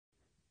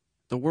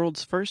The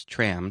world's first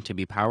tram to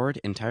be powered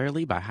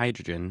entirely by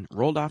hydrogen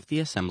rolled off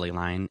the assembly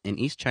line in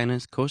East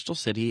China's coastal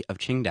city of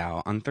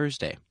Qingdao on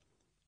Thursday.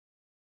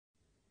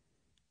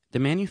 The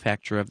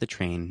manufacture of the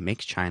train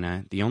makes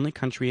China the only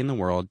country in the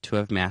world to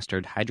have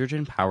mastered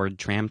hydrogen-powered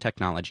tram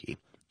technology,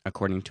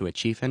 according to a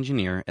chief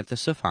engineer at the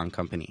Sifang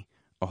Company,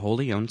 a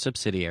wholly owned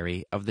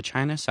subsidiary of the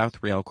China South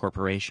Rail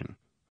Corporation.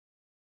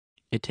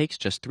 It takes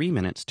just 3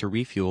 minutes to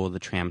refuel the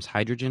tram's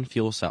hydrogen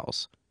fuel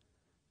cells.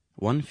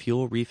 One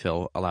fuel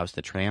refill allows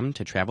the tram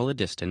to travel a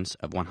distance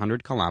of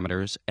 100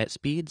 kilometers at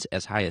speeds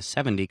as high as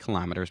 70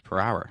 kilometers per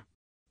hour.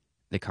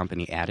 The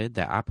company added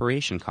that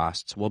operation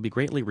costs will be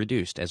greatly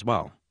reduced as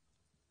well.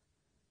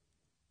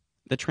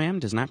 The tram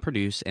does not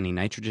produce any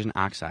nitrogen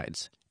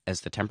oxides,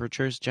 as the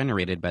temperatures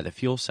generated by the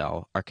fuel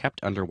cell are kept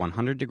under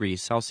 100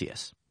 degrees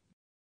Celsius.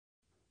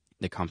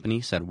 The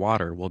company said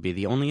water will be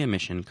the only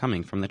emission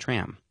coming from the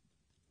tram.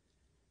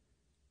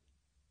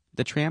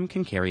 The tram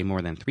can carry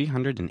more than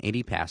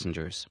 380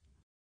 passengers.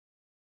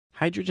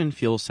 Hydrogen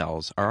fuel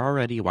cells are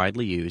already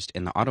widely used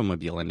in the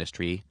automobile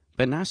industry,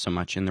 but not so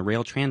much in the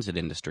rail transit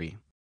industry.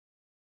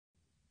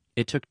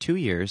 It took 2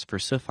 years for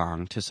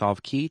Sifang to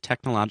solve key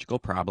technological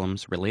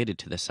problems related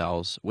to the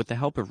cells with the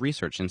help of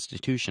research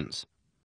institutions.